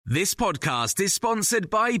This podcast is sponsored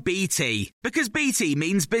by BT, because BT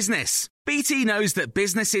means business. BT knows that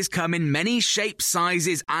businesses come in many shapes,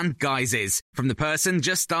 sizes and guises, from the person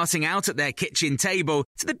just starting out at their kitchen table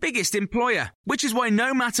to the biggest employer, which is why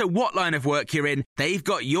no matter what line of work you're in, they've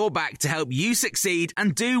got your back to help you succeed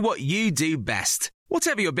and do what you do best.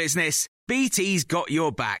 Whatever your business, BT's got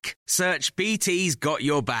your back. Search BT's got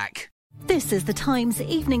your back. This is the Times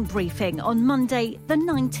evening briefing on Monday, the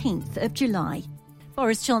 19th of July.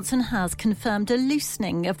 Boris Johnson has confirmed a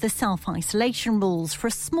loosening of the self-isolation rules for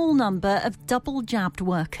a small number of double-jabbed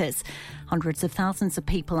workers. Hundreds of thousands of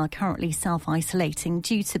people are currently self-isolating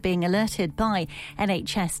due to being alerted by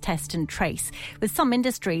NHS Test and Trace, with some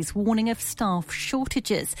industries warning of staff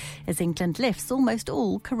shortages as England lifts almost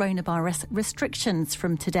all coronavirus restrictions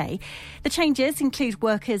from today. The changes include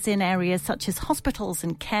workers in areas such as hospitals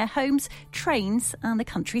and care homes, trains and the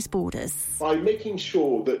country's borders. By making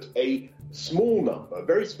sure that a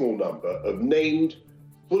very small number of named,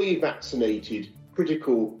 fully vaccinated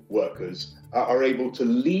critical workers are able to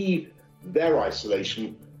leave their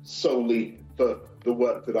isolation solely for the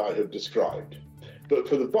work that I have described. But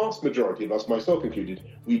for the vast majority of us, myself included,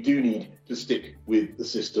 we do need to stick with the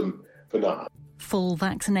system for now. Full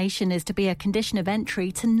vaccination is to be a condition of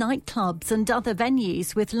entry to nightclubs and other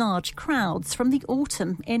venues with large crowds from the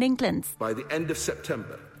autumn in England. By the end of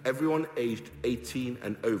September, everyone aged 18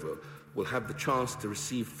 and over will have the chance to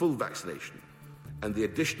receive full vaccination and the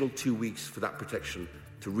additional 2 weeks for that protection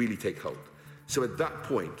to really take hold. So at that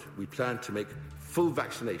point, we plan to make full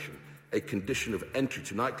vaccination a condition of entry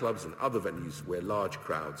to nightclubs and other venues where large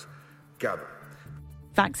crowds gather.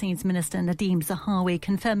 Vaccines Minister Nadhim Zahawi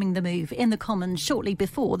confirming the move in the Commons shortly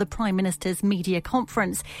before the Prime Minister's media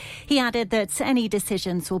conference. He added that any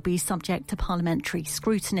decisions will be subject to parliamentary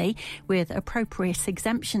scrutiny with appropriate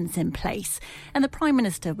exemptions in place. And the Prime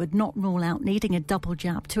Minister would not rule out needing a double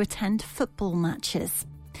jab to attend football matches.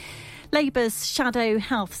 Labour's Shadow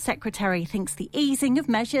Health Secretary thinks the easing of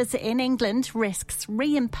measures in England risks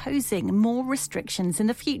reimposing more restrictions in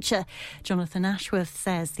the future. Jonathan Ashworth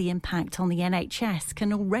says the impact on the NHS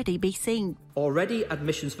can already be seen. Already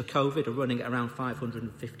admissions for COVID are running at around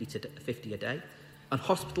 550 a day, and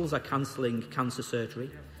hospitals are cancelling cancer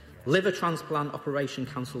surgery. Liver transplant operation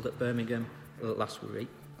cancelled at Birmingham last week.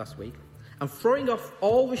 And throwing off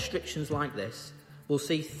all restrictions like this will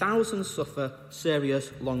see thousands suffer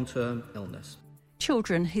serious long-term illness.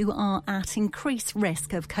 Children who are at increased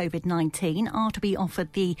risk of COVID-19 are to be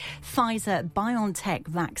offered the Pfizer-BioNTech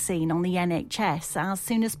vaccine on the NHS as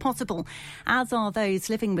soon as possible, as are those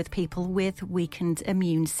living with people with weakened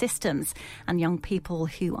immune systems. And young people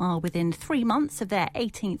who are within 3 months of their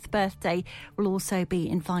 18th birthday will also be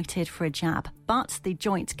invited for a jab. But the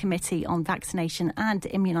Joint Committee on Vaccination and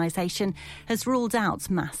Immunisation has ruled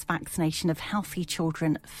out mass vaccination of healthy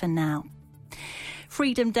children for now.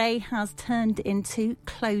 Freedom Day has turned into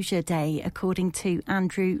Closure Day, according to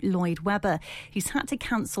Andrew Lloyd Webber, who's had to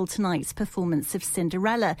cancel tonight's performance of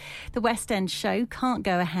Cinderella. The West End show can't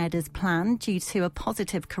go ahead as planned due to a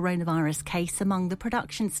positive coronavirus case among the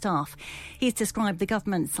production staff. He's described the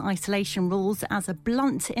government's isolation rules as a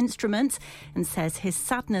blunt instrument and says his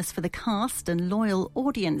sadness for the cast and loyal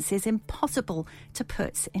audience is impossible to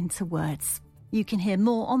put into words. You can hear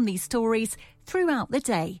more on these stories throughout the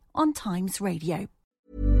day on Times Radio.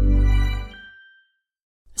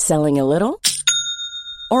 Selling a little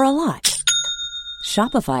or a lot?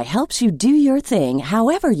 Shopify helps you do your thing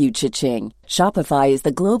however you cha-ching. Shopify is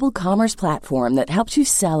the global commerce platform that helps you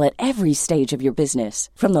sell at every stage of your business.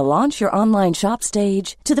 From the launch your online shop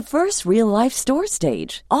stage to the first real-life store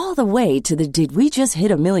stage, all the way to the did we just hit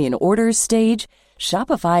a million orders stage.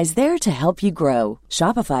 Shopify is there to help you grow.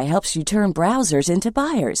 Shopify helps you turn browsers into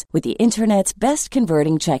buyers with the internet's best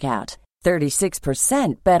converting checkout.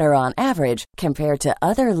 36% better on average compared to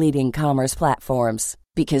other leading commerce platforms.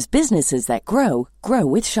 Because businesses that grow, grow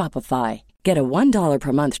with Shopify. Get a $1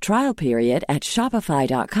 per month trial period at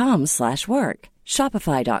shopify.com/work.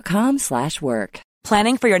 Shopify.com/work.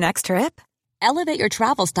 Planning for your next trip? Elevate your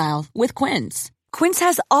travel style with Quince. Quince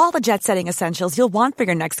has all the jet-setting essentials you'll want for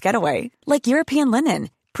your next getaway, like European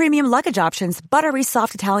linen, premium luggage options, buttery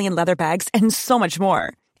soft Italian leather bags, and so much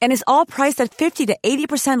more. And is all priced at 50 to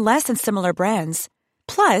 80% less than similar brands.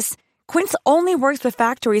 Plus, Quince only works with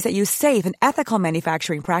factories that use safe and ethical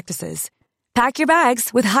manufacturing practices. Pack your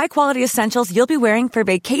bags with high-quality essentials you'll be wearing for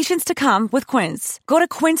vacations to come with Quince. Go to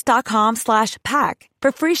quince.com/pack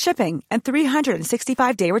for free shipping and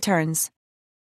 365-day returns.